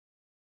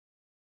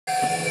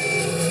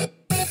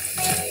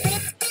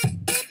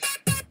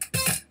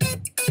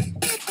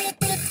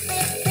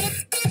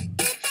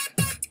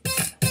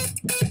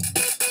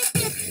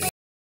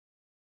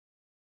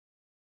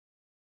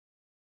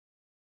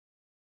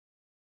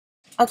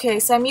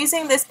Okay, so I'm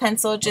using this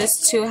pencil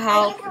just to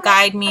help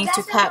guide me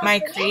to cut my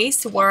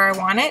crease where I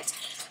want it,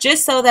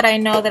 just so that I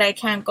know that I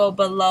can't go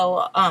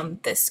below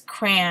this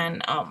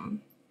crayon,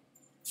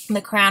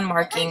 the crayon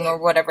marking or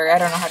whatever. I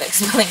don't know how to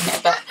explain it,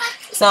 but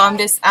so I'm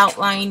just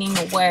outlining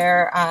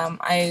where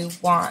I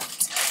want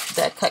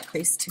the cut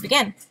crease to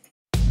begin.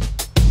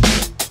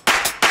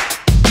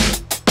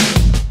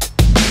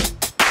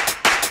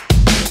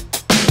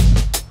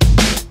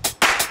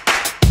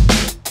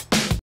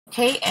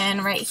 Okay,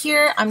 and right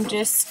here I'm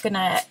just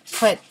gonna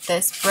put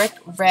this brick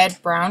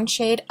red brown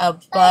shade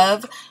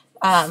above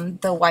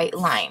the white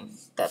line,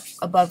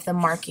 above the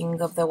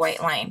marking of the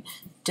white line,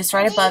 just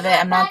right above it.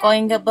 I'm not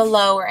going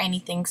below or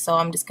anything, so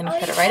I'm just gonna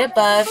put it right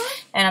above,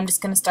 and I'm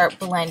just gonna start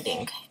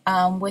blending.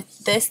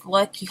 With this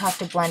look, you have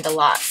to blend a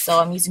lot, so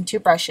I'm using two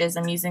brushes.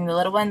 I'm using the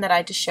little one that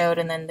I just showed,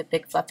 and then the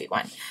big fluffy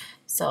one.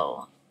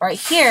 So right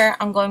here,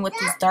 I'm going with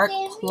this dark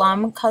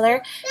plum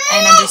color,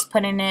 and I'm just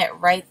putting it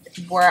right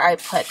where I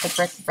put the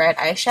brick red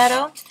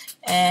eyeshadow.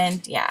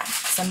 And yeah,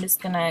 so I'm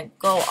just gonna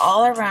go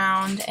all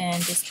around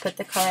and just put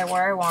the color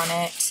where I want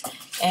it.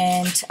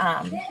 And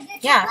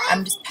yeah,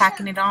 I'm just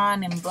packing it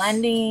on and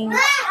blending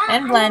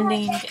and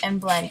blending and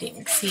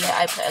blending. See,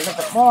 I put a little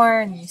bit more,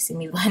 and you see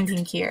me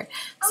blending here.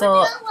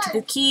 So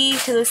the key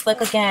to this look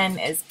again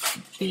is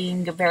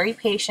being very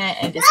patient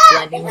and just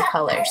blending the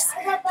colors.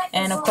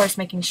 And of course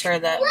making sure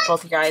that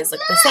both your eyes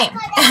look the same.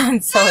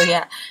 And so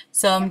yeah,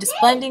 so I'm just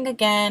blending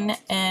again,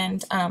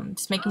 and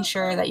just making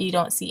sure that you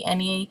don't see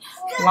any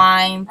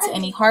lines,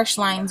 any harsh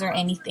lines or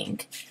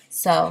anything.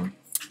 So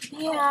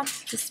yeah,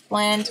 just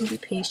blend and be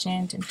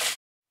patient.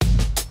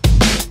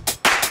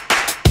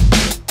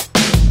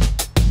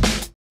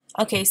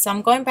 Okay, so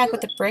I'm going back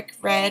with the brick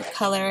red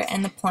color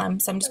and the plum.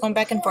 So I'm just going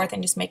back and forth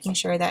and just making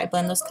sure that I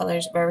blend those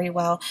colors very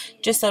well,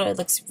 just so it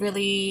looks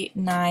really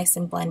nice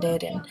and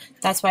blended. And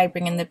that's why I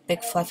bring in the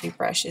big fluffy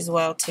brush as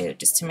well too,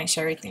 just to make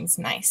sure everything's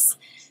nice.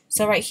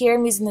 So right here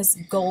I'm using this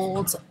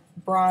gold,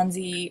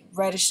 bronzy,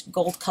 reddish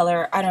gold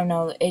color. I don't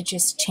know, it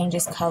just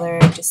changes color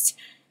just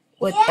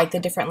with like the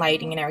different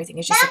lighting and everything.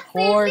 It's just a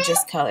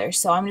gorgeous color.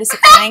 So I'm just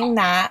applying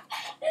that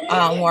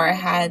where I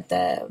had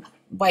the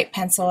white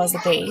pencil as a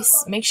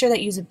base. Make sure that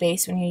you use a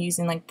base when you're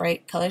using like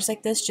bright colors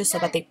like this, just so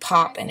that they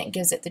pop and it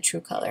gives it the true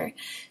color.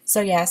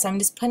 So yeah, so I'm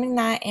just putting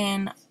that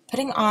in,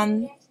 putting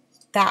on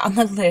that on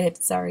the lid,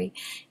 sorry,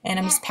 and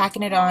I'm just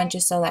packing it on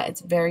just so that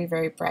it's very,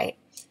 very bright.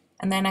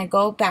 And then I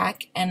go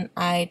back and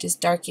I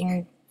just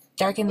darken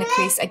the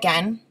crease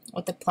again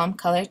with the plum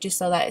color, just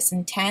so that it's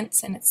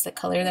intense and it's the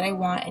color that I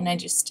want. And I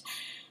just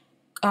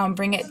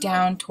bring it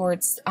down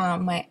towards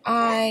my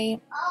eye,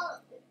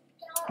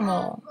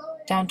 well,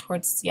 down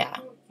towards, yeah,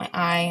 my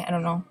eye, I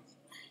don't know,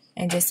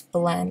 and just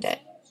blend it.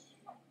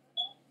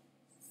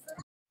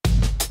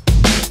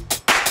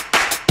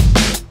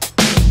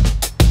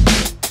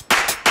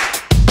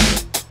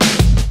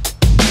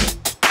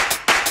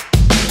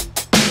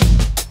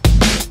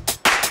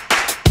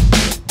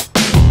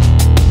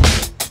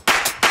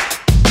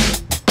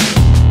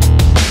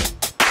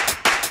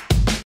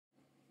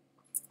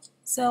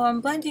 So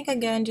I'm blending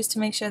again just to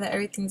make sure that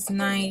everything's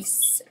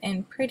nice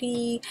and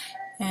pretty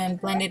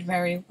and blended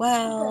very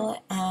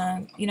well.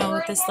 You know,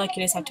 with this look,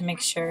 you just have to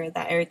make sure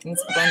that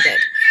everything's blended.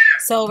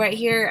 So right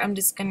here, I'm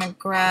just going to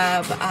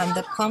grab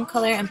the plum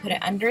color and put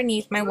it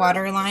underneath my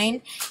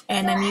waterline.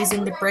 And I'm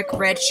using the brick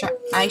red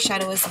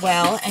eyeshadow as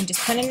well, and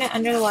just putting it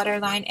under the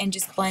waterline and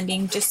just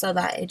blending, just so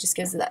that it just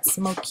gives it that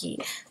smoky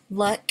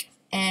look.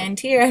 And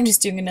here I'm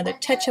just doing another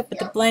touch up with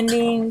the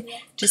blending,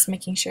 just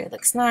making sure it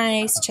looks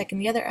nice, checking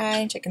the other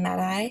eye, checking that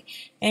eye,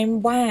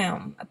 and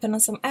wham! I put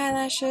on some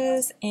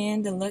eyelashes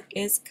and the look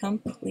is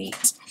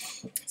complete.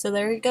 So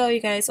there we go, you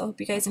guys. I hope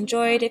you guys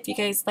enjoyed. If you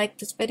guys liked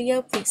this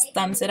video, please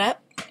thumbs it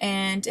up.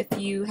 And if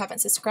you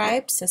haven't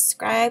subscribed,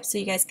 subscribe so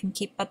you guys can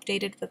keep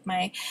updated with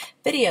my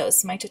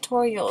videos, my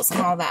tutorials,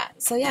 and all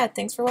that. So yeah,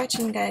 thanks for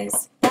watching,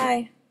 guys.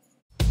 Bye!